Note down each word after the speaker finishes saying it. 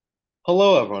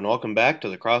Hello, everyone. Welcome back to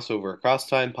the Crossover Across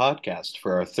Time podcast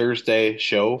for our Thursday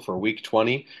show for week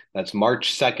 20. That's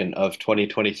March 2nd of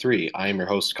 2023. I am your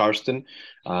host, Karston.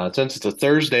 Since it's a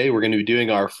Thursday, we're going to be doing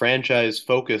our franchise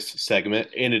focus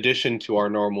segment in addition to our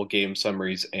normal game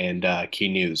summaries and key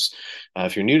news.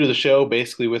 If you're new to the show,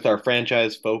 basically with our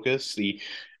franchise focus, the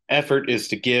effort is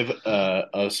to give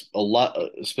a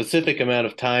specific amount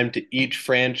of time to each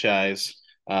franchise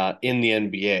in the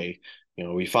NBA.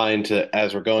 We find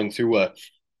as we're going through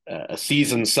a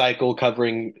season cycle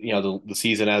covering, the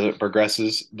season as it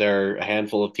progresses, there are a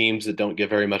handful of teams that don't get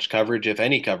very much coverage, if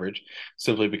any coverage,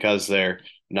 simply because they're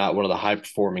not one of the high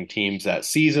performing teams that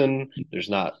season. There's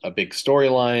not a big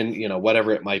storyline,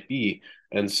 whatever it might be.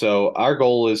 And so our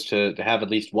goal is to have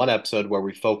at least one episode where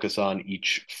we focus on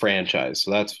each franchise. So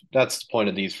that's the point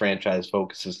of these franchise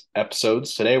focuses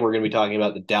episodes. Today we're going to be talking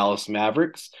about the Dallas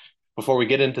Mavericks. Before we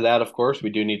get into that, of course, we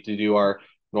do need to do our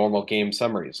normal game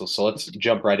summary. So let's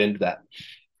jump right into that.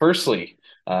 Firstly,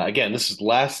 again, this is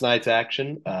last night's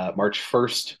action, March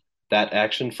 1st, that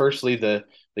action. Firstly, the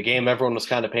game everyone was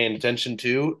kind of paying attention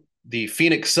to, the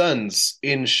Phoenix Suns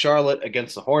in Charlotte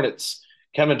against the Hornets.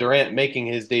 Kevin Durant making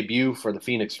his debut for the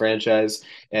Phoenix franchise,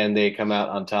 and they come out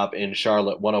on top in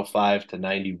Charlotte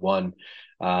 105-91.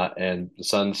 And the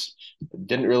Suns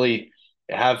didn't really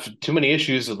have too many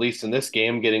issues, at least in this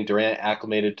game, getting Durant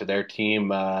acclimated to their team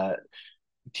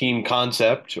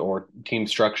concept or team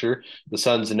structure. The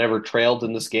Suns never trailed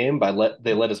in this game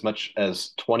they led as much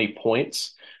as 20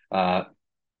 points.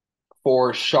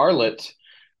 For Charlotte,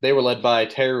 they were led by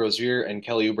Terry Rozier and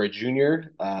Kelly Oubre Jr.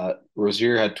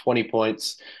 Rozier had 20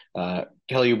 points.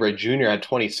 Kelly Oubre Jr. had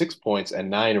 26 points and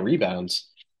 9 rebounds.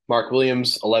 Mark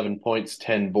Williams, 11 points,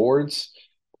 10 boards.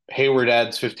 Hayward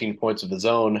adds 15 points of his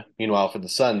own. Meanwhile, for the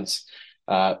Suns,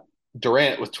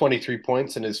 Durant with 23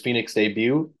 points in his Phoenix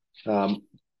debut,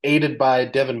 aided by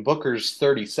Devin Booker's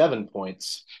 37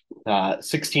 points,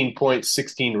 16 points,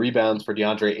 16 rebounds for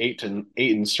DeAndre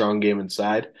Ayton's strong game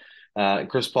inside. And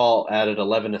Chris Paul added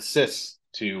 11 assists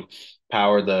to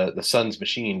power the Suns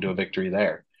machine to a victory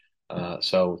there.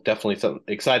 So definitely something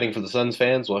exciting for the Suns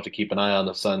fans. We'll have to keep an eye on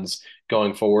the Suns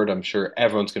going forward. I'm sure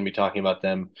everyone's going to be talking about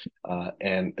them,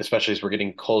 and especially as we're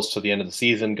getting close to the end of the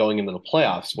season, going into the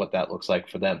playoffs, what that looks like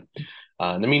for them.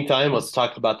 In the meantime, let's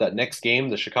talk about that next game.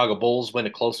 The Chicago Bulls win a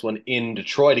close one in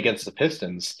Detroit against the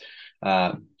Pistons,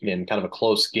 in kind of a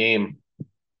close game.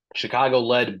 Chicago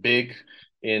led big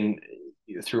in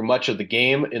through much of the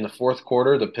game. In the fourth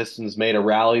quarter, the Pistons made a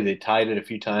rally. They tied it a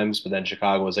few times, but then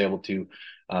Chicago was able to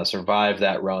survive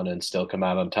that run and still come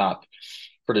out on top.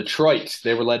 For Detroit,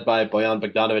 they were led by Bojan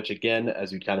Bogdanovic again,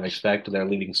 as you'd kind of expect, their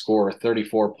leading scorer,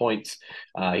 34 points.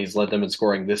 He's led them in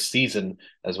scoring this season,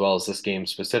 as well as this game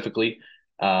specifically.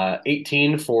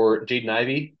 18 for Jaden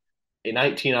Ivey,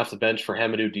 19 off the bench for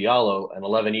Hamidou Diallo, and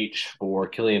 11 each for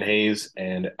Killian Hayes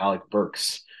and Alec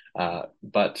Burks.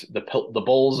 But the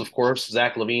Bulls, of course,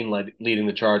 Zach LaVine leading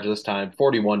the charge this time,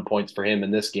 41 points for him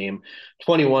in this game,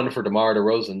 21 for DeMar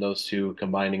DeRozan, those two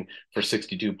combining for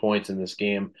 62 points in this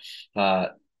game.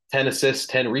 10 assists,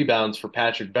 10 rebounds for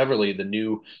Patrick Beverley, the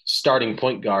new starting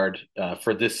point guard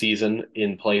for this season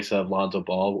in place of Lonzo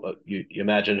Ball. You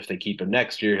imagine if they keep him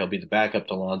next year, he'll be the backup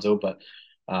to Lonzo, but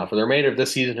for the remainder of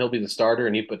this season, he'll be the starter,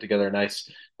 and he put together a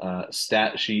nice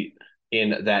stat sheet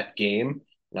in that game.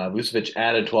 Vucevic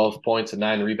added 12 points and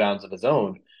 9 rebounds of his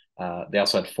own. They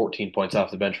also had 14 points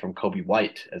off the bench from Kobe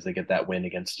White as they get that win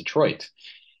against Detroit.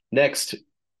 Next,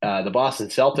 the Boston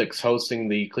Celtics hosting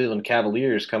the Cleveland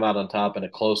Cavaliers come out on top in a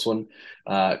close one,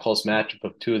 close matchup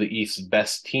of two of the East's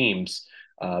best teams.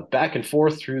 Back and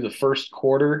forth through the first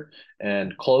quarter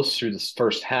and close through the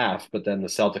first half, but then the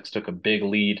Celtics took a big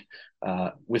lead,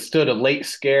 withstood a late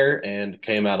scare, and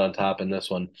came out on top in this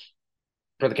one.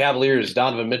 For the Cavaliers,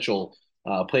 Donovan Mitchell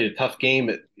played a tough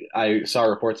game. I saw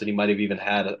reports that he might have even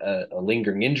had a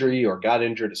lingering injury or got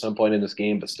injured at some point in this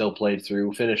game, but still played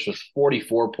through, finished with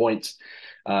 44 points.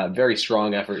 Very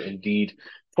strong effort indeed.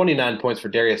 29 points for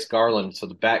Darius Garland, so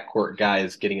the backcourt guy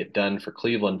is getting it done for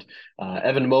Cleveland.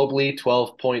 Evan Mobley,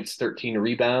 12 points, 13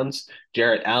 rebounds.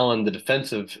 Jarrett Allen, the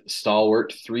defensive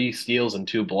stalwart, 3 steals and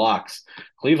 2 blocks.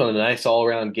 Cleveland, a nice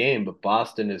all-around game, but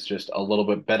Boston is just a little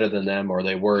bit better than them, or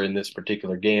they were in this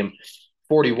particular game.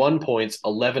 41 points,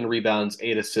 11 rebounds,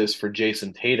 8 assists for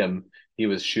Jason Tatum. He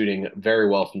was shooting very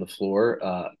well from the floor,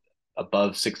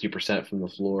 above 60% from the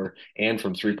floor and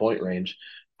from three-point range.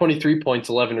 23 points,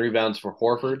 11 rebounds for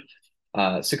Horford,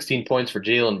 16 points for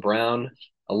Jaylen Brown,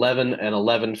 11 and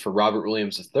 11 for Robert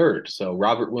Williams III. So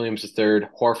Robert Williams III,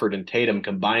 Horford, and Tatum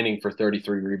combining for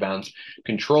 33 rebounds,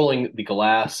 controlling the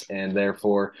glass, and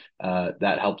therefore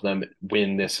that helped them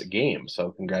win this game. So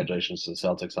congratulations to the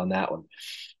Celtics on that one.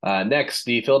 Next,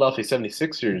 the Philadelphia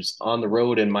 76ers on the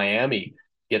road in Miami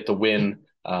get the win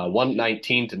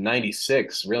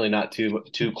 119-96. Really not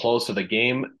too close of a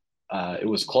game. It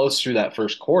was close through that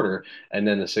first quarter, and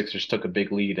then the Sixers took a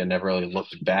big lead and never really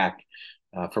looked back.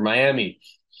 For Miami,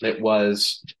 it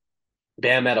was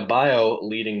Bam Adebayo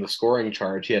leading the scoring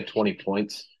charge. He had 20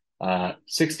 points,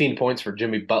 16 points for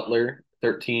Jimmy Butler,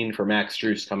 13 for Max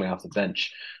Strus coming off the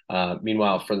bench.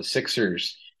 Meanwhile, for the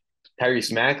Sixers,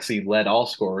 Tyrese Maxey led all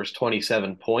scorers,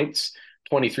 27 points,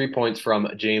 23 points from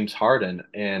James Harden,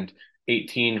 and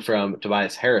 18 from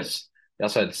Tobias Harris. They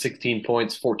also had 16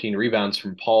 points, 14 rebounds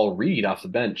from Paul Reed off the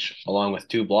bench, along with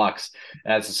 2 blocks,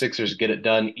 as the Sixers get it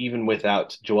done even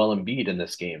without Joel Embiid in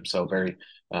this game. So very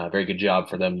good job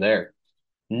for them there.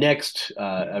 Next,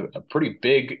 a pretty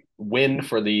big win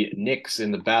for the Knicks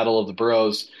in the Battle of the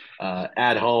Boroughs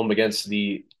at home against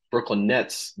the Brooklyn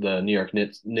Nets. The New York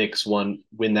Knicks win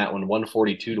that one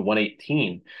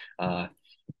 142-118.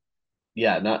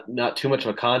 Yeah, not too much of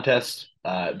a contest.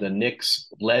 The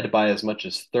Knicks led by as much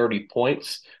as 30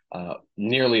 points,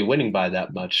 nearly winning by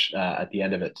that much at the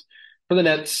end of it. For the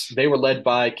Nets, they were led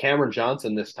by Cameron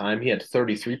Johnson this time. He had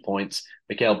 33 points.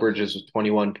 Mikal Bridges with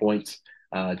 21 points.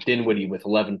 Dinwiddie with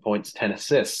 11 points, 10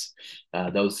 assists.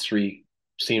 Those three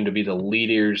seem to be the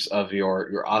leaders of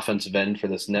your offensive end for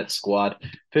this Nets squad.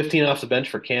 15 off the bench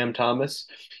for Cam Thomas.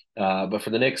 But for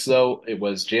the Knicks, though, it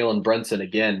was Jalen Brunson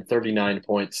again, 39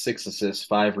 points, 6 assists,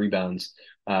 5 rebounds,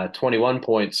 21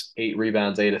 points, 8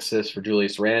 rebounds, 8 assists for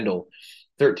Julius Randle,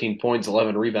 13 points,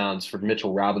 11 rebounds for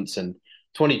Mitchell Robinson,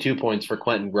 22 points for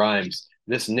Quentin Grimes.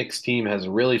 This Knicks team has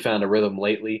really found a rhythm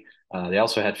lately. They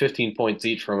also had 15 points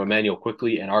each from Emmanuel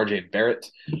Quickley and RJ Barrett.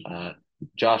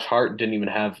 Josh Hart didn't even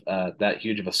have that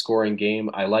huge of a scoring game.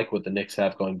 I like what the Knicks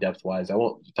have going depth-wise. I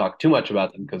won't talk too much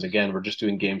about them because, again, we're just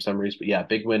doing game summaries. But, yeah,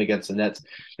 big win against the Nets.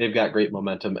 They've got great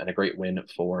momentum and a great win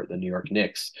for the New York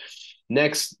Knicks.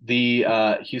 Next, the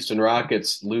Houston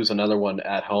Rockets lose another one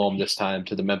at home, this time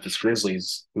to the Memphis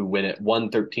Grizzlies, who win it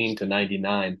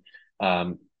 113-99.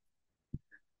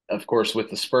 Of course, with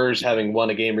the Spurs having won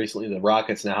a game recently, the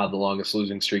Rockets now have the longest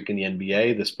losing streak in the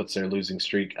NBA. This puts their losing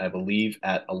streak, I believe,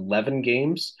 at 11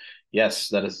 games. Yes,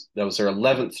 that was their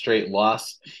 11th straight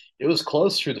loss. It was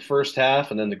close through the first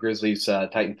half, and then the Grizzlies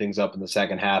tightened things up in the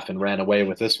second half and ran away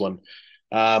with this one.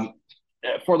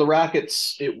 For the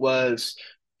Rockets, it was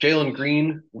Jalen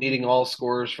Green leading all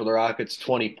scorers for the Rockets,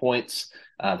 20 points.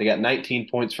 They got 19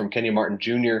 points from Kenny Martin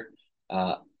Jr.,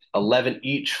 11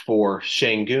 each for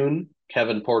Şengün,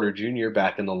 Kevin Porter Jr.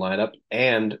 back in the lineup,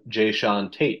 and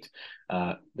Jayshawn Tate.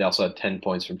 They also had 10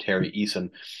 points from Terry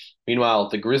Eason. Meanwhile,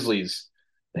 the Grizzlies,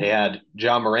 they had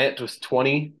John Morant with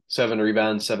 20, 7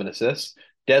 rebounds, 7 assists.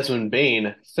 Desmond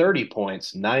Bane, 30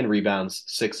 points, 9 rebounds,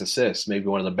 6 assists. Maybe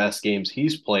one of the best games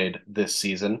he's played this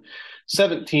season.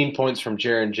 17 points from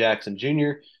Jaren Jackson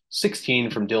Jr.,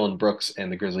 16 from Dylan Brooks,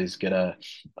 and the Grizzlies get a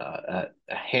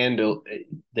handle.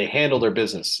 They handle their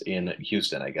business in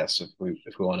Houston, I guess, if we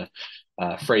want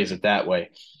to phrase it that way.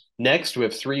 Next, we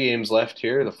have 3 games left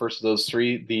here. The first of those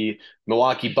 3, the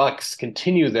Milwaukee Bucks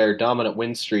continue their dominant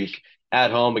win streak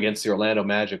at home against the Orlando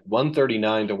Magic,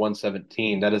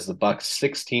 139-117. That is the Bucks'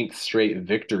 16th straight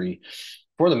victory.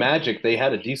 For the Magic, they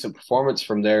had a decent performance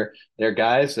from their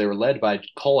guys. They were led by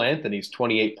Cole Anthony's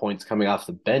 28 points coming off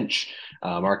the bench.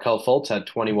 Markelle Fultz had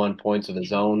 21 points of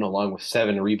his own, along with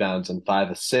 7 rebounds and 5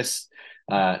 assists.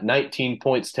 19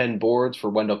 points, 10 boards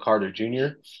for Wendell Carter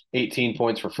Jr., 18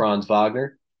 points for Franz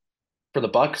Wagner. For the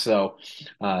Bucks, though,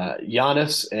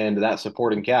 Giannis and that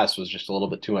supporting cast was just a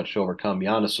little bit too much to overcome.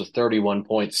 Giannis with 31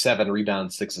 points, 7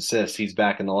 rebounds, 6 assists. He's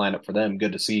back in the lineup for them.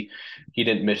 Good to see he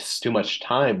didn't miss too much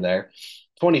time there.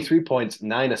 23 points,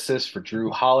 9 assists for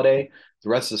Drew Holiday. The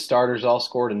rest of the starters all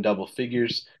scored in double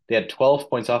figures. They had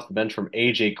 12 points off the bench from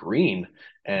AJ Green,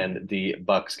 and the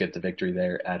Bucks get the victory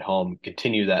there at home,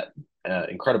 continue that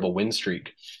incredible win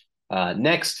streak.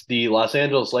 Next, the Los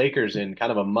Angeles Lakers in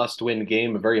kind of a must-win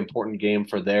game, a very important game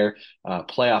for their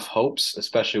playoff hopes,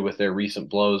 especially with their recent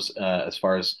blows as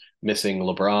far as missing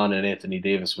LeBron and Anthony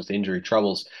Davis with injury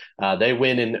troubles. They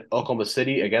win in Oklahoma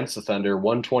City against the Thunder,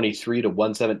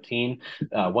 123-117.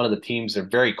 One of the teams they're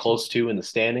very close to in the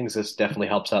standings. This definitely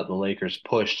helps out the Lakers'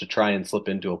 push to try and slip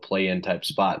into a play-in type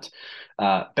spot.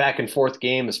 Back and forth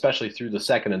game, especially through the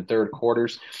second and third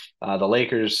quarters. The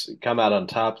Lakers come out on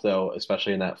top, though,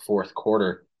 especially in that fourth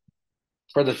quarter.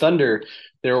 For the Thunder,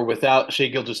 they were without Shea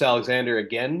Gilgeous-Alexander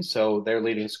again, so their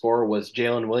leading scorer was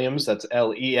Jalen Williams. That's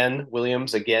Len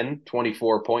Williams again,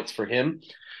 24 points for him.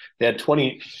 They had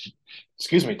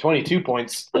 22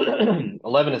 points,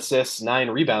 11 assists, 9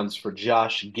 rebounds for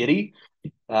Josh Giddey,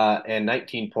 and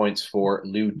 19 points for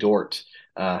Lou Dort.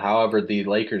 However, the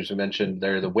Lakers, we mentioned,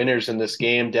 they're the winners in this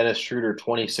game. Dennis Schroeder,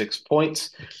 26 points,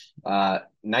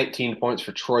 19 points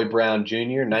for Troy Brown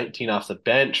Jr., 19 off the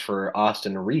bench for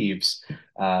Austin Reeves,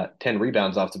 10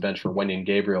 rebounds off the bench for Wenyen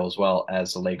Gabriel, as well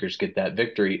as the Lakers get that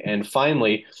victory. And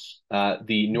finally,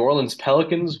 the New Orleans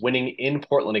Pelicans winning in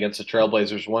Portland against the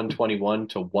Trailblazers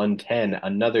 121-110.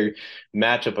 Another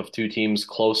matchup of two teams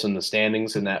close in the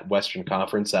standings in that Western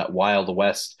Conference, that Wild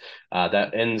West.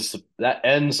 That ends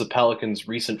the Pelicans'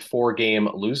 recent 4-game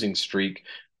losing streak.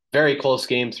 Very close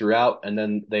game throughout, and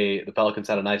then the Pelicans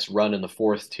had a nice run in the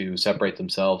fourth to separate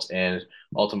themselves and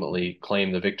ultimately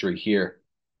claim the victory here.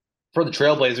 For the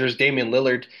Trailblazers, Damian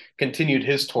Lillard continued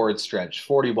his torrid stretch,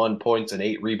 41 points and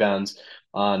 8 rebounds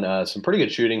on some pretty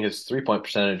good shooting. His three-point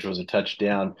percentage was a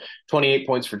touchdown, 28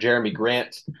 points for Jeremy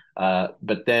Grant.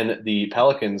 But then the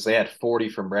Pelicans, they had 40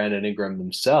 from Brandon Ingram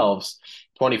themselves,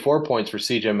 24 points for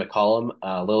CJ McCollum,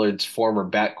 Lillard's former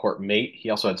backcourt mate. He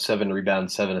also had 7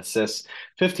 rebounds, 7 assists,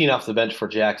 15 off the bench for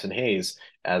Jackson Hayes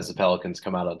as the Pelicans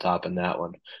come out on top in that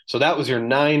one. So that was your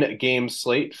 9-game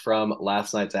slate from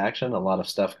last night's action. A lot of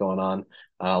stuff going on,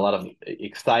 a lot of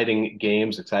exciting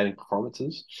games, exciting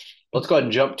performances. Let's go ahead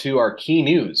and jump to our key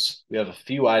news. We have a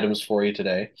few items for you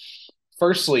today.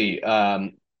 Firstly,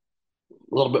 a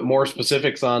little bit more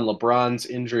specifics on LeBron's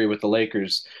injury with the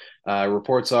Lakers.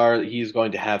 Reports are that he's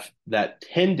going to have that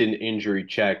tendon injury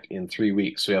checked in 3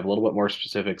 weeks. So we have a little bit more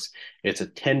specifics. It's a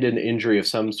tendon injury of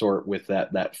some sort with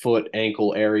that foot,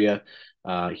 ankle area.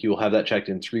 He will have that checked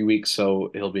in 3 weeks,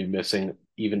 so he'll be missing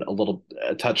even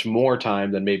a touch more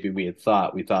time than maybe we had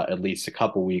thought. We thought at least a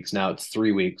couple weeks. Now it's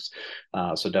 3 weeks.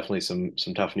 So definitely some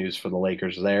tough news for the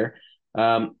Lakers there.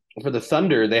 For the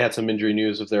Thunder, they had some injury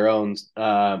news of their own.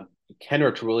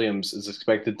 Kenrich Williams is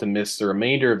expected to miss the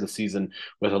remainder of the season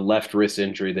with a left wrist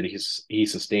injury that he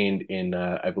sustained in,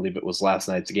 I believe it was last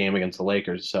night's game against the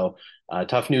Lakers. So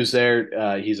tough news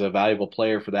there. He's a valuable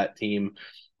player for that team.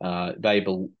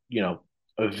 Valuable,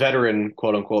 a veteran,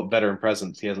 quote unquote, veteran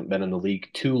presence. He hasn't been in the league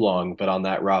too long, but on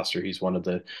that roster, he's one of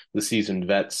the seasoned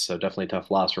vets. So definitely a tough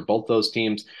loss for both those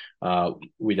teams.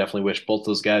 We definitely wish both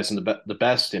those guys in the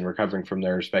best in recovering from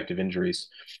their respective injuries.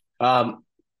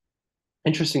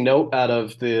 Interesting note out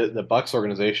of the Bucks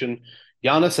organization,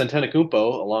 Giannis Antetokounmpo,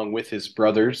 along with his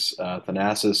brothers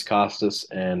Thanasis, Kostas,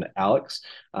 and Alex,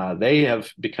 they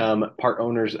have become part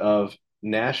owners of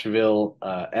Nashville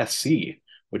SC,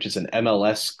 which is an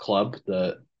MLS club,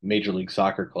 the Major League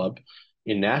Soccer club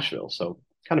in Nashville. So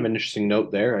kind of an interesting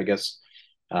note there. I guess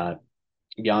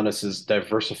Giannis is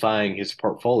diversifying his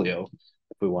portfolio,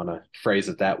 if we want to phrase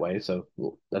it that way. So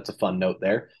that's a fun note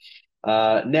there.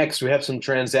 Next, we have some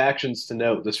transactions to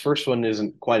note. This first one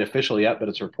isn't quite official yet, but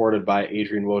it's reported by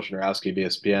Adrian Wojnarowski of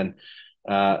ESPN.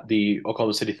 The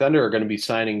Oklahoma City Thunder are going to be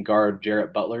signing guard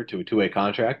Jarrett Butler to a 2-way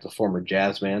contract, a former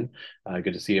Jazz man.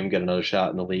 Good to see him get another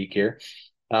shot in the league here.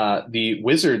 The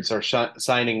Wizards are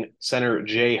signing center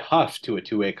Jay Huff to a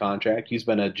 2-way contract. He's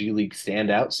been a G League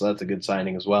standout, so that's a good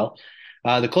signing as well.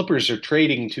 The Clippers are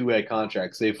trading 2-way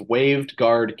contracts. They've waived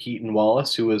guard Keaton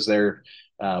Wallace, who was their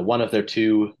one of their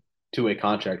two-way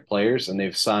contract players, and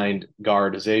they've signed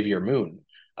guard Xavier Moon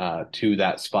to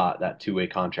that spot, that 2-way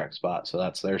contract spot. So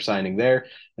that's their signing there.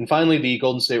 And finally, the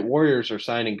Golden State Warriors are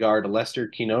signing guard Lester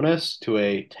Quinones to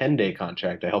a 10-day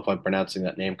contract. I hope I'm pronouncing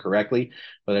that name correctly,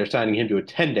 but they're signing him to a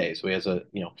 10-day. So he has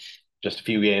just a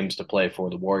few games to play for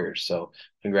the Warriors. So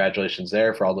congratulations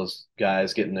there for all those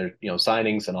guys getting their,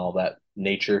 signings and all that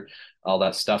nature, all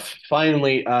that stuff.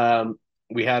 Finally,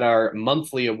 we had our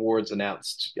monthly awards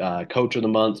announced, Coach of the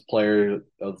Month, Player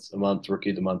of the Month,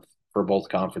 Rookie of the Month for both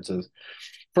conferences.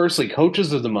 Firstly,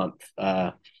 Coaches of the Month.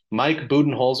 Mike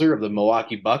Budenholzer of the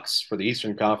Milwaukee Bucks for the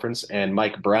Eastern Conference and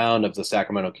Mike Brown of the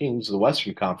Sacramento Kings of the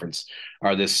Western Conference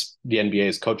are the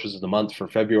NBA's Coaches of the Month for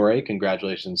February.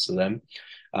 Congratulations to them.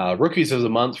 Rookies of the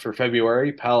Month for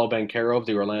February, Paolo Banchero of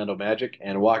the Orlando Magic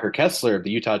and Walker Kessler of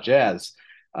the Utah Jazz.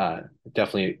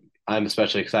 Definitely, I'm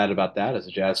especially excited about that as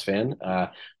a Jazz fan.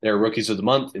 They're Rookies of the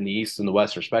Month in the East and the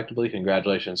West, respectively.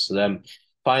 Congratulations to them.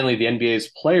 Finally, the NBA's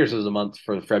Players of the Month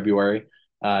for February,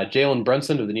 Jalen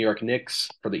Brunson of the New York Knicks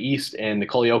for the East and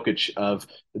Nikola Jokic of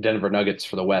the Denver Nuggets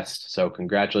for the West. So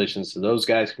congratulations to those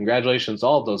guys. Congratulations to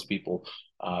all of those people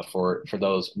for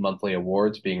those monthly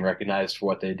awards being recognized for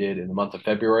what they did in the month of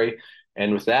February.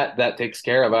 And with that, that takes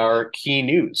care of our key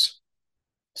news.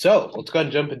 So let's go ahead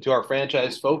and jump into our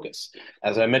franchise focus.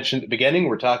 As I mentioned at the beginning,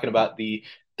 we're talking about the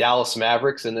Dallas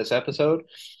Mavericks in this episode,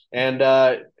 and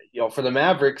for the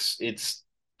Mavericks, it's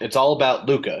all about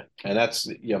Luka, and that's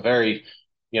very,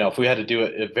 if we had to do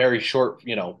a very short,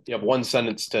 you have one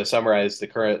sentence to summarize the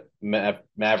current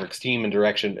Mavericks team and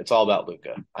direction. It's all about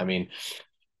Luka. I mean,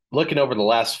 looking over the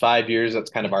last 5 years,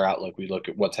 that's kind of our outlook. We look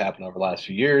at what's happened over the last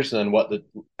few years and then what the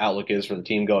outlook is for the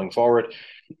team going forward.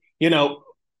 You know,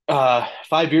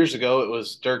 5 years ago, it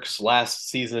was Dirk's last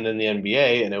season in the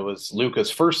NBA, and it was Luka's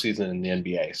first season in the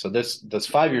NBA. So this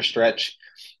 5 year stretch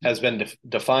has been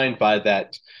defined by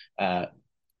that uh,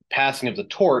 passing of the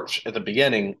torch at the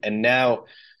beginning, and now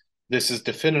this is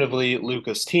definitively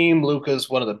Luka's team. Luka's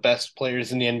one of the best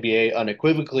players in the NBA,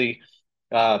 unequivocally.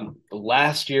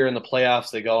 Last year in the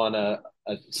playoffs, they go on a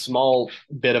small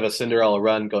bit of a Cinderella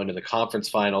run, going to the conference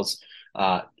finals.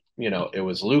 It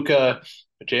was Luka.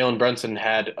 Jalen Brunson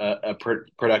had a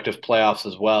productive playoffs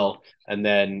as well, and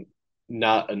then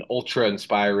not an ultra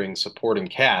inspiring supporting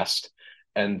cast.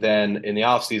 And then in the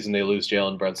offseason, they lose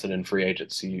Jalen Brunson in free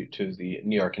agency to the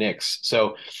New York Knicks.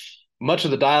 So much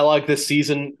of the dialogue this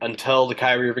season until the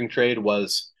Kyrie Irving trade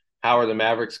was how are the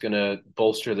Mavericks going to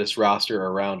bolster this roster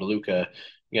around Luka?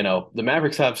 The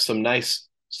Mavericks have some nice,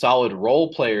 solid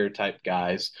role player type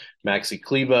guys: Maxi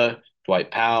Kleba, Dwight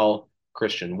Powell,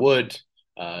 Christian Wood,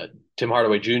 Tim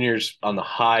Hardaway Jr.'s on the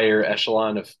higher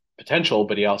echelon of potential,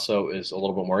 but he also is a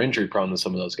little bit more injury prone than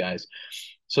some of those guys.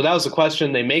 So that was the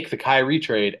question. They make the Kyrie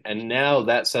trade, and now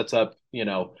that sets up,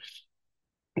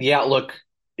 the outlook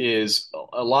is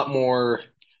a lot more.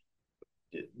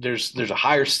 There's a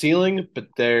higher ceiling, but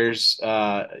there's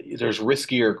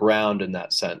riskier ground in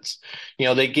that sense.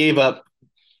 They gave up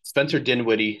Spencer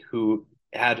Dinwiddie, who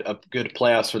had a good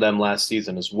playoffs for them last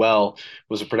season as well,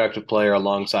 was a productive player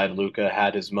alongside Luka,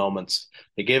 had his moments.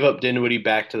 They gave up Dinwiddie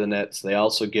back to the Nets. They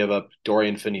also give up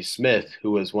Dorian Finney-Smith,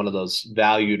 who was one of those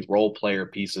valued role player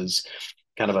pieces,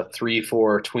 kind of a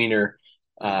 3-4 tweener,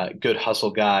 good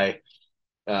hustle guy,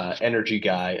 energy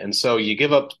guy. And so you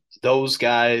give up those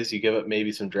guys, you give up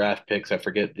maybe some draft picks. I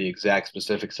forget the exact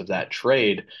specifics of that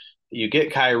trade. You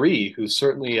get Kyrie, who's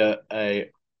certainly a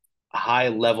high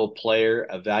level player,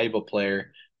 a valuable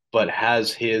player, but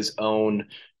has his own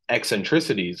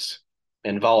eccentricities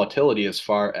and volatility as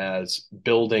far as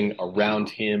building around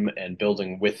him and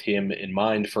building with him in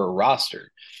mind for a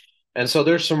roster. And so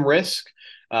there's some risk.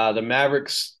 The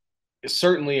Mavericks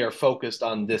certainly are focused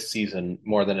on this season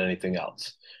more than anything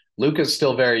else. Luka's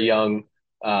still very young.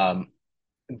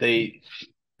 They're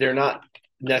not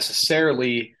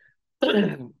necessarily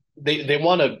they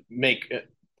want to make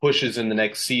pushes in the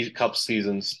next couple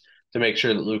seasons to make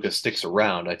sure that Luka sticks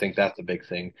around. I think that's a big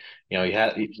thing.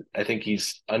 I think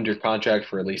he's under contract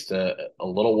for at least a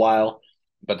little while,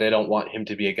 but they don't want him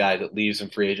to be a guy that leaves in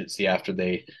free agency after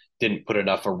they didn't put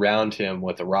enough around him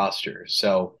with a roster.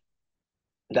 So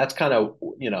that's kind of,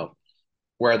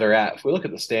 where they're at. If we look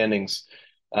at the standings,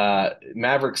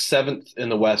 Mavericks seventh in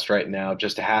the West right now,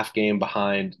 just a half game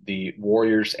behind the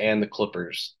Warriors and the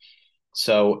Clippers.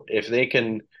 So if they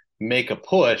can make a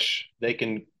push, they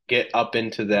can get up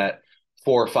into that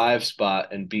 4 or 5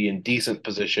 spot and be in decent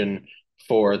position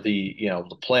for the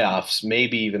playoffs.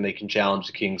 Maybe even they can challenge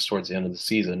the Kings towards the end of the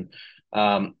season.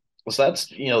 So that's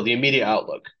the immediate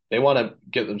outlook. They want to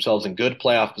get themselves in good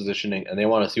playoff positioning, and they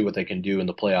want to see what they can do in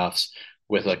the playoffs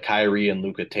with a Kyrie and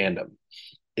Luka tandem.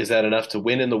 Is that enough to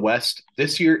win in the West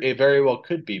this year? It very well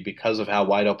could be because of how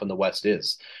wide open the West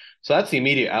is. So that's the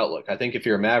immediate outlook. I think if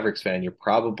you're a Mavericks fan, you're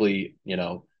probably,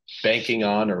 banking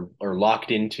on or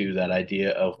locked into that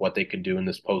idea of what they can do in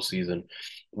this postseason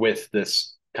with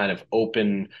this kind of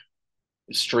open,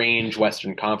 strange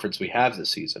Western Conference we have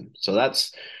this season.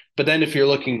 But then if you're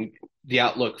looking the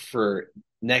outlook for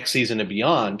next season and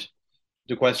beyond,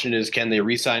 the question is, can they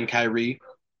re-sign Kyrie?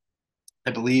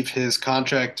 I believe his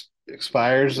contract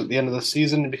expires at the end of the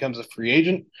season and becomes a free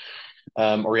agent,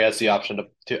 or he has the option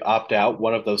to opt out.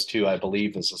 One of those two, I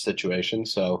believe, is the situation.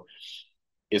 So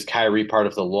is Kyrie part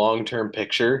of the long-term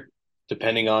picture?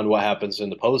 Depending on what happens in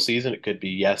the postseason, it could be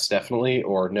yes, definitely,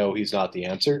 or no, he's not the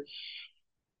answer.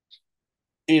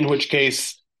 In which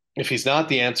case, if he's not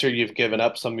the answer, you've given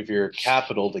up some of your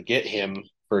capital to get him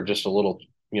for just a little,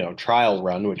 trial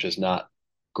run, which is not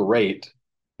great.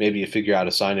 Maybe you figure out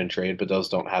a sign and trade, but those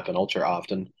don't happen ultra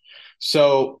often.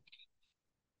 So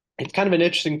it's kind of an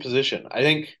interesting position. I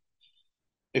think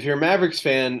if you're a Mavericks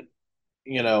fan,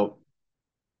 you know,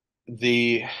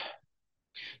 they've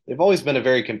always been a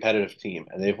very competitive team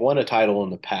and they've won a title in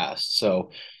the past.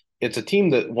 So it's a team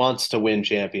that wants to win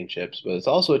championships, but it's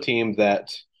also a team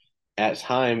that at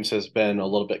times has been a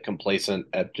little bit complacent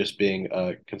at just being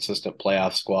a consistent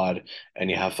playoff squad and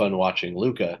you have fun watching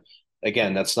Luka.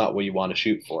 Again, that's not what you want to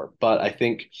shoot for. But I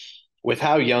think with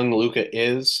how young Luka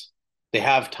is, they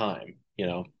have time, you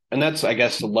know. And that's, I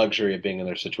guess, the luxury of being in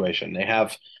their situation. They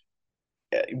have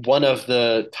one of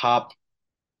the top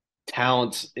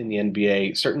talents in the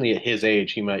NBA. Certainly at his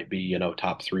age, he might be,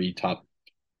 top three, top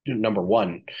number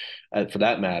one, for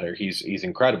that matter. He's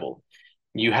incredible.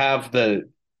 You have the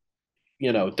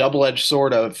double-edged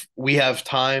sword of we have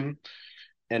time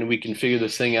and we can figure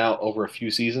this thing out over a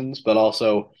few seasons, but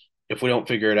also if we don't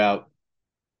figure it out,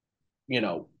 you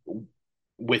know,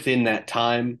 within that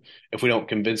time, if we don't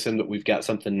convince him that we've got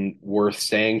something worth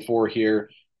staying for here,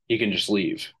 he can just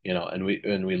leave, and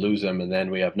we lose him and then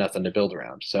we have nothing to build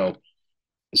around. So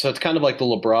it's kind of like the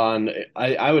LeBron.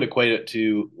 I would equate it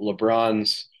to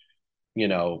LeBron's, you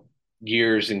know,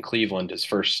 years in Cleveland, his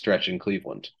first stretch in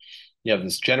Cleveland. You have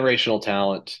this generational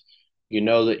talent. You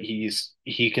know that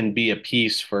he can be a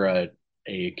piece for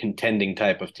a contending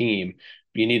type of team.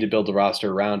 You need to build the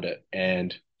roster around it,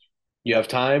 and you have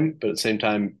time, but at the same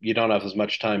time, you don't have as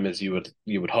much time as you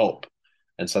would hope.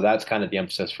 And so that's kind of the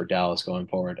emphasis for Dallas going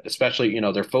forward. Especially,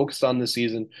 they're focused on this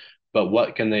season, but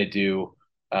what can they do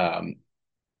um,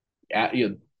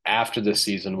 after this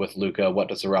season with Luka? What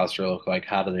does the roster look like?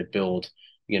 How do they build,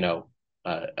 you know,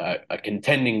 a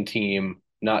contending team,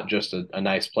 not just a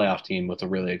nice playoff team with a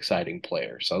really exciting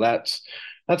player? So that's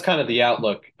kind of the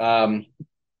outlook.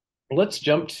 Let's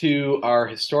jump to our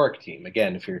historic team.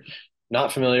 Again, if you're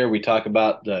not familiar, we talk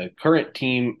about the current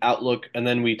team outlook, and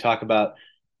then we talk about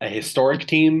a historic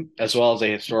team as well as a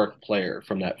historic player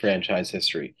from that franchise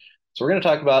history. So we're going to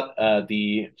talk about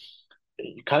the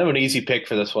kind of an easy pick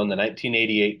for this one, the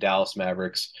 1988 Dallas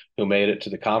Mavericks, who made it to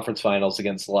the conference finals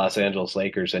against the Los Angeles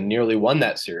Lakers and nearly won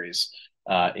that series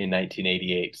in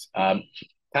 1988.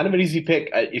 Kind of an easy pick.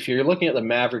 If you're looking at the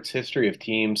Mavericks' history of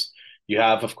teams, you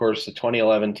have, of course, the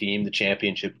 2011 team, the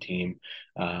championship team.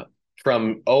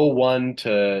 From '01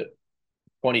 to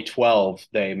 2012,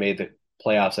 they made the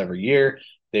playoffs every year.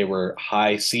 They were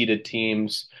high seeded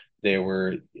teams. They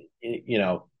were,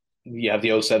 you have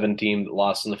the '07 team that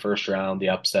lost in the first round, the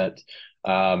upset.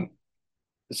 Um,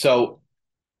 so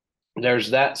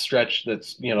there's that stretch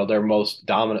that's, their most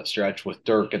dominant stretch with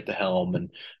Dirk at the helm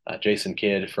and Jason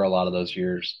Kidd for a lot of those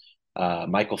years,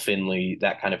 Michael Finley,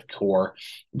 that kind of core.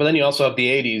 But then you also have the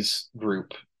 '80s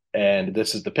group, and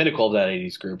this is the pinnacle of that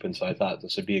 '80s group. And so I thought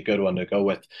this would be a good one to go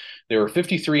with. They were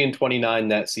 53-29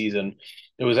 that season.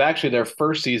 It was actually their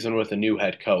first season with a new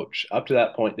head coach. Up to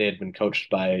that point, they had been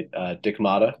coached by Dick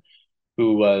Motta,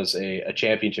 who was a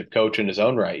championship coach in his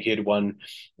own right. He had won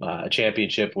a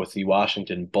championship with the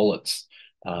Washington Bullets,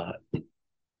 uh,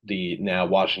 the now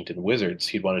Washington Wizards.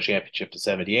 He'd won a championship in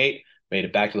 '78, made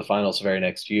it back to the finals the very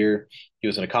next year. He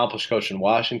was an accomplished coach in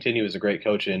Washington. He was a great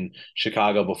coach in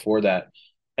Chicago before that.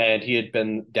 And he had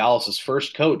been Dallas's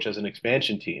first coach as an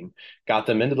expansion team, got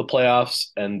them into the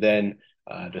playoffs, and then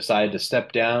decided to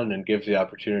step down and give the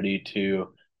opportunity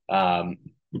to John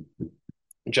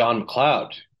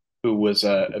McLeod, who was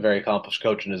a very accomplished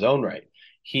coach in his own right.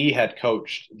 He had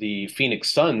coached the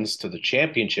Phoenix Suns to the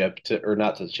championship, or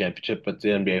not to the championship, but the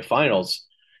NBA Finals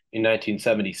in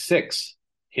 1976.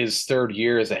 His third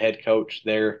year as a head coach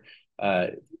there,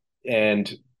 and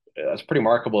that's a pretty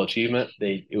remarkable achievement.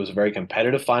 It was a very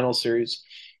competitive final series.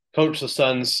 Coached the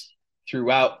Suns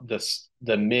throughout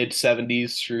the mid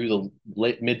 '70s through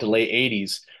the mid to late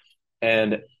 '80s,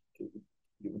 and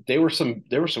there were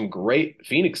some great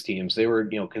Phoenix teams. They were,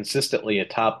 consistently a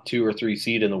top 2 or 3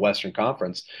 seed in the Western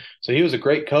Conference. So he was a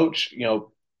great coach.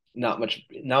 Not much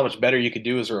better you could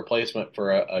do as a replacement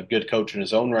for a good coach in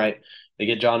his own right. They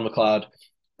get John McLeod,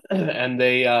 and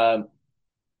they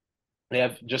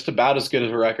have just about as good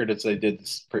of a record as they did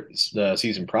the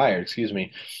season prior. Excuse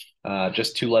me,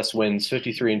 just 2 less wins,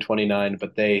 53-29.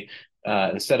 But they,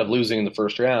 instead of losing in the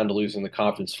first round, losing the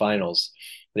conference finals.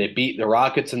 They beat the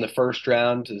Rockets in the first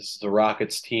round. This is the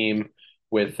Rockets team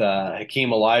with Hakeem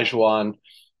Olajuwon,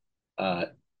 uh,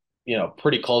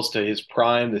 pretty close to his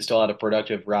prime. They still had a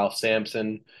productive Ralph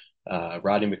Sampson,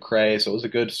 Rodney McRae. So it was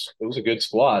a good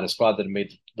squad, a squad that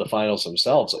made the finals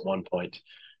themselves at one point.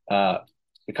 The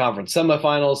conference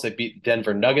semifinals, they beat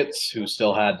Denver Nuggets, who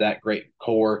still had that great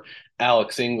core: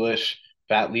 Alex English,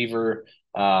 Pat Lever,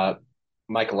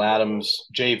 Michael Adams,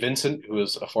 Jay Vincent, who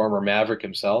was a former Maverick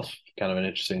himself. Kind of an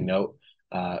interesting note.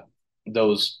 Uh,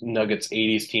 those Nuggets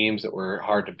 '80s teams that were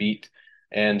hard to beat,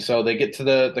 and so they get to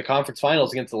the conference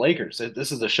finals against the Lakers.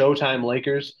 This is the Showtime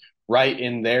Lakers, right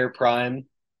in their prime.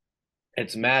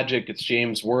 It's Magic, it's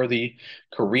James Worthy,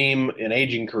 Kareem, an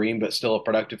aging Kareem, but still a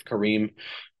productive Kareem.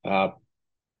 Uh,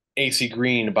 AC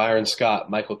Green, Byron Scott,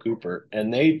 Michael Cooper,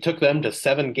 and they took them to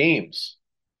 7 games.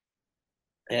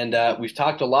 And we've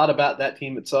talked a lot about that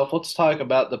team itself. Let's talk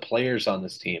about the players on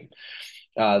this team.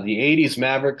 The 80s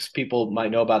Mavericks, people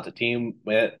might know about the team,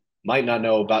 but might not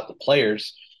know about the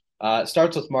players. It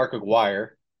starts with Mark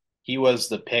Aguirre. He was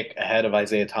the pick ahead of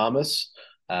Isaiah Thomas,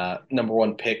 number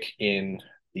one pick in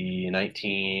the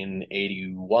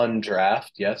 1981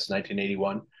 draft. Yes,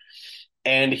 1981.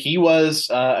 And he was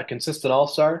a consistent all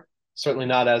star. Certainly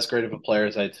not as great of a player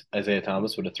as Isaiah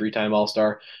Thomas, but a three-time all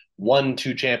star. Won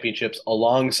 2 championships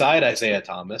alongside Isaiah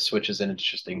Thomas, which is an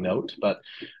interesting note. But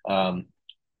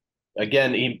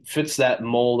again, he fits that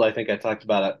mold. I think I talked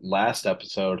about it last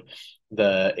episode.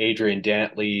 The Adrian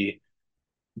Dantley,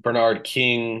 Bernard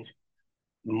King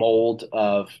mold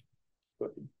of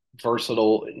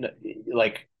versatile,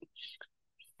 like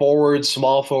forwards,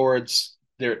 small forwards.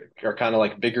 They're kind of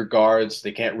like bigger guards.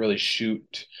 They can't really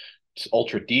shoot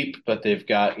ultra deep, but they've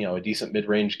got a decent mid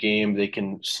range game. They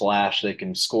can slash. They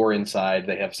can score inside.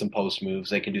 They have some post moves.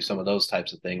 They can do some of those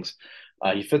types of things.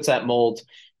 He fits that mold,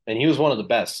 and he was one of the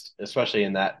best, especially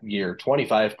in that year.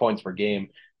 25 points per game,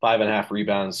 5.5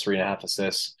 rebounds, 3.5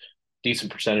 assists,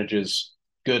 decent percentages,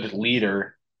 good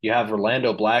leader. You have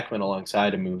Orlando Blackman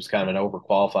alongside him, who's kind of an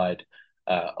overqualified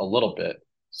a little bit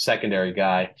secondary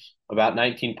guy. About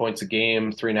 19 points a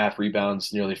game, 3.5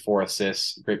 rebounds, nearly 4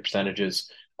 assists, great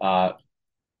percentages. Uh,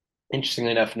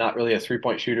 Interestingly enough, not really a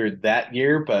 3-point shooter that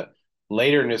year, but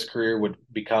later in his career would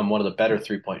become one of the better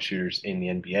 3-point shooters in the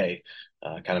NBA.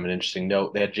 Kind of an interesting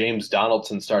note. They had James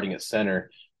Donaldson starting at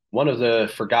center, one of the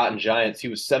forgotten giants. He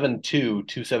was 7'2",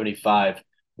 275,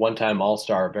 one-time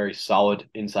All-Star, very solid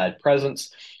inside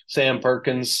presence. Sam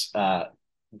Perkins,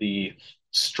 the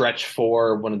stretch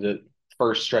four, one of the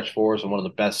first stretch fours and one of the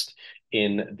best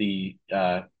in the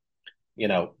you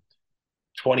know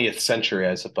 20th century,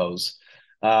 I suppose.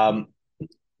 Um,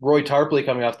 Roy Tarpley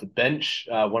coming off the bench,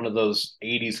 one of those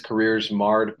 80s careers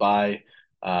marred by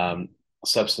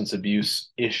substance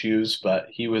abuse issues, but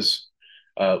he was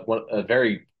a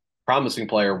very promising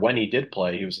player when he did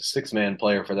play. He was a six-man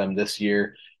player for them this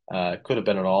year. Could have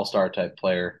been an all-star type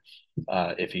player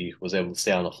if he was able to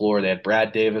stay on the floor. They had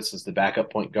Brad Davis as the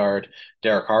backup point guard.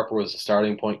 Derek Harper was the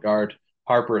starting point guard.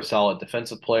 Harper, a solid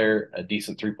defensive player, a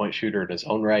decent three-point shooter in his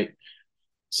own right.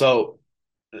 So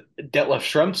Detlef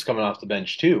Schrempf's coming off the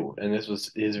bench too, and this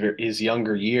was his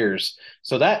younger years.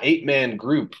 So that 8-man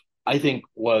group, I think,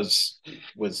 was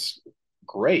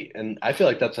great, and I feel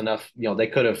like that's enough. They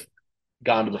could have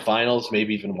gone to the finals,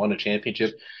 maybe even won a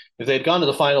championship. If they had gone to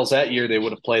the finals that year, they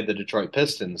would have played the Detroit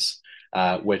Pistons,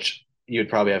 which you'd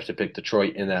probably have to pick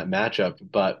Detroit in that matchup.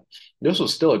 But this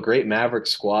was still a great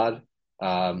Mavericks squad.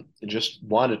 Just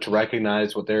wanted to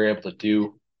recognize what they were able to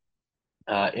do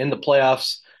in the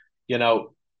playoffs. You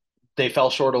know, they fell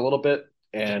short a little bit,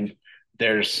 and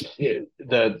there's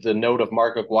the note of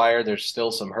Mark Aguirre. There's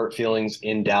still some hurt feelings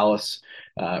in Dallas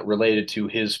related to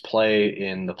his play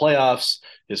in the playoffs,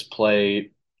 his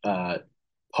play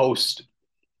post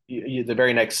the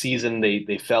very next season.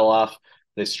 They fell off.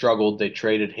 They struggled. They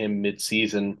traded him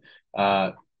mid-season.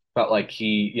 Felt like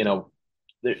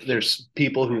there's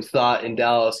people who thought in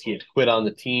Dallas he had quit on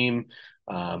the team.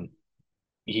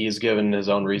 He's given his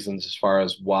own reasons as far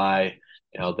as why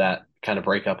that kind of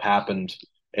breakup happened.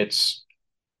 It's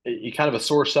kind of a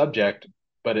sore subject,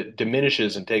 but it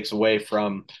diminishes and takes away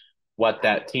from what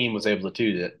that team was able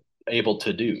to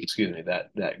do. Excuse me,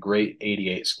 that great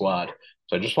 '88 squad.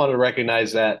 So I just wanted to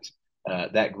recognize that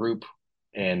group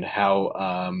and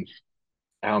how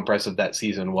impressive that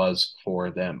season was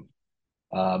for them.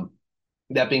 Um,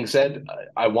 that being said,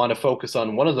 I want to focus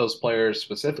on one of those players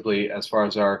specifically as far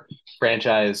as our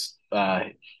franchise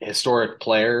historic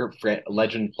player,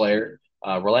 legend player,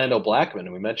 Rolando Blackman.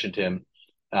 And we mentioned him.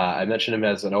 I mentioned him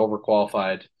as an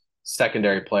overqualified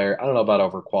secondary player. I don't know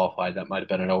about overqualified. That might have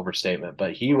been an overstatement,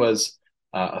 but he was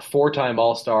a four-time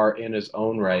All-Star in his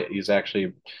own right. He's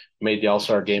actually made the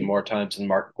All-Star game more times than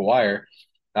Mark Aguirre.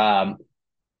 Um,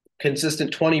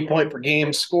 Consistent 20-point per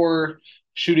game scorer,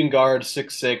 shooting guard,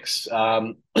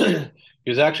 6'6". He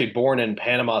was actually born in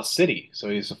Panama City, so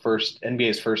he's the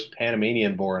NBA's first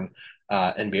Panamanian-born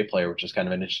NBA player, which is kind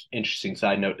of an interesting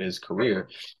side note in his career.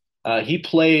 He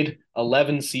played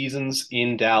 11 seasons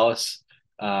in Dallas.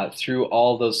 Through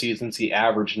all those seasons, he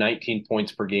averaged 19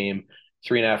 points per game,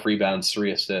 3.5 rebounds,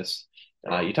 3 assists.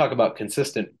 You talk about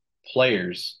consistent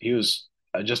players. He was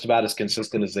just about as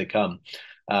consistent as they come.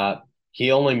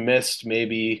 He only missed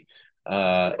maybe,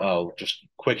 just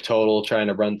quick total trying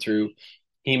to run through.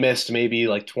 He missed maybe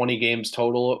like 20 games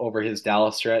total over his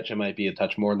Dallas stretch. It might be a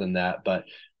touch more than that, but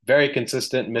very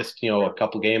consistent. Missed, a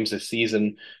couple games this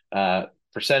season.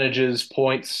 percentages,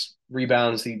 points,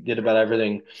 rebounds. He did about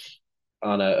everything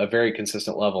on a very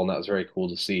consistent level, and that was very cool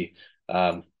to see.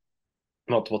 Um,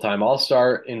 Multiple time All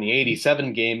Star in the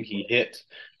 '87 game, he hit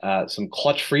some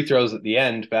clutch free throws at the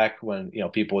end. Back when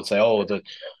people would say, "Oh, the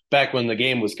back when the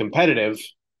game was competitive."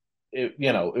 It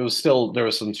was still there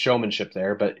was some showmanship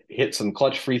there, but hit some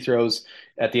clutch free throws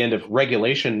at the end of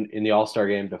regulation in the All Star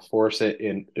game to force it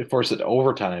to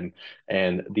overtime,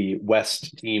 and the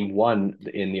West team won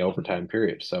in the overtime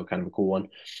period. So kind of a cool one,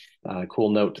 cool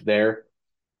note there.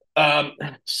 Um,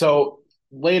 so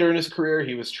later in his career,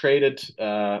 he was traded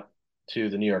to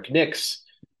the New York Knicks,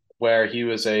 where he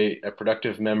was a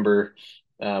productive member,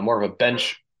 more of a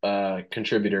bench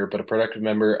contributor, but a productive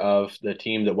member of the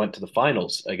team that went to the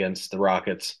finals against the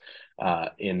Rockets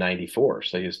in '94.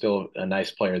 So he was still a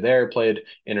nice player there, played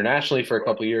internationally for a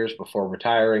couple of years before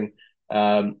retiring.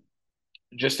 Um,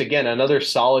 just again, another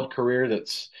solid career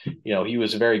he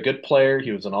was a very good player.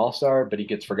 He was an all-star, but he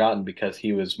gets forgotten because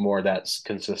he was more that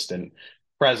consistent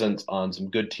presence on some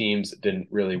good teams that didn't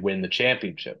really win the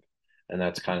championship. And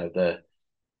that's kind of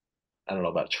I don't know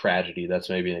about tragedy. That's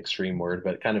maybe an extreme word,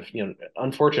 but kind of,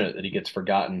 unfortunate that he gets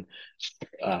forgotten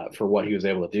for what he was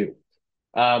able to do.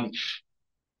 Um,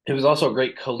 he was also a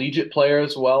great collegiate player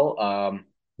as well.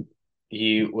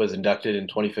 He was inducted in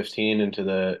 2015 into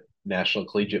the National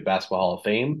Collegiate Basketball Hall of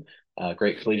Fame.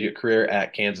 Great collegiate career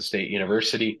at Kansas State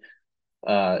University.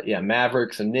 Yeah,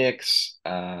 Mavericks and Knicks.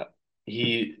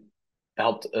 He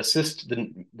helped assist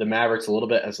the Mavericks a little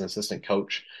bit as an assistant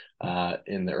coach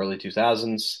in the early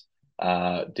 2000s.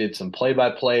 Did some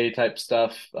play-by-play type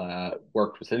stuff.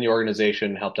 Worked within the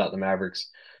organization, helped out the Mavericks,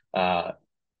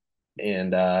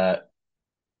 and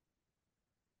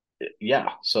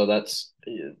yeah, so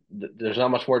there's not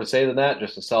much more to say than that.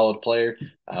 Just a solid player.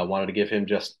 Wanted to give him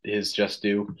just his just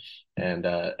due, and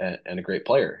a great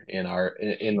player in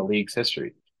the league's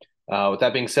history. With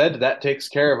that being said, that takes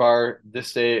care of our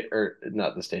this day, or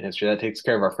not this day in history. That takes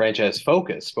care of our franchise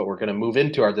focus. But we're going to move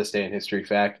into our this day in history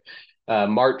fact.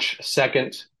 March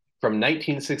 2nd from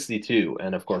 1962,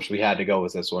 and of course we had to go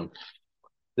with this one.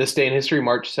 This day in history,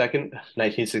 March 2nd,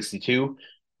 1962.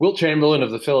 Wilt Chamberlain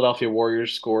of the Philadelphia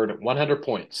Warriors scored 100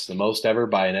 points, the most ever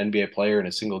by an NBA player in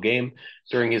a single game,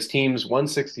 during his team's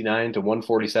 169 to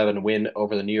 147 win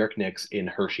over the New York Knicks in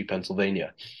Hershey,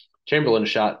 Pennsylvania. Chamberlain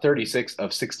shot 36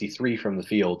 of 63 from the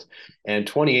field and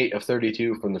 28 of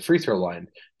 32 from the free throw line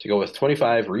to go with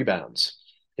 25 rebounds.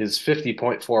 His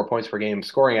 50.4 points per game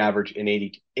scoring average in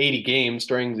 80 games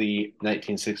during the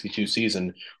 1962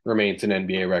 season remains an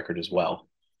NBA record as well.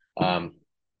 One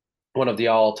of the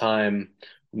all-time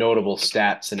notable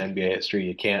stats in NBA history.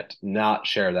 You can't not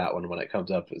share that one when it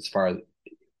comes up as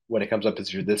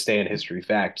your this day in history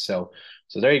fact. So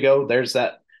there you go. There's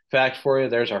that fact for you.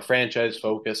 There's our franchise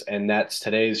focus, and that's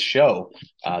today's show.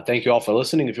 Thank you all for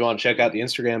listening. If you want to check out the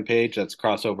Instagram page, that's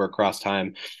Crossover Across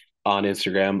Time on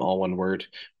Instagram, all one word.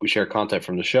 We share content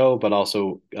from the show, but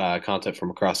also content from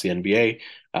across the NBA.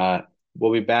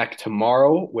 We'll be back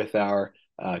tomorrow with our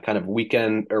kind of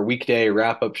weekend or weekday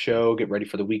wrap-up show. Get ready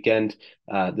for the weekend.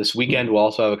 This weekend, we'll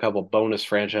also have a couple bonus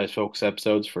franchise focus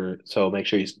episodes so make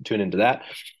sure you tune into that.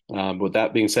 With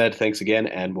that being said, thanks again,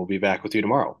 and we'll be back with you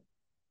tomorrow.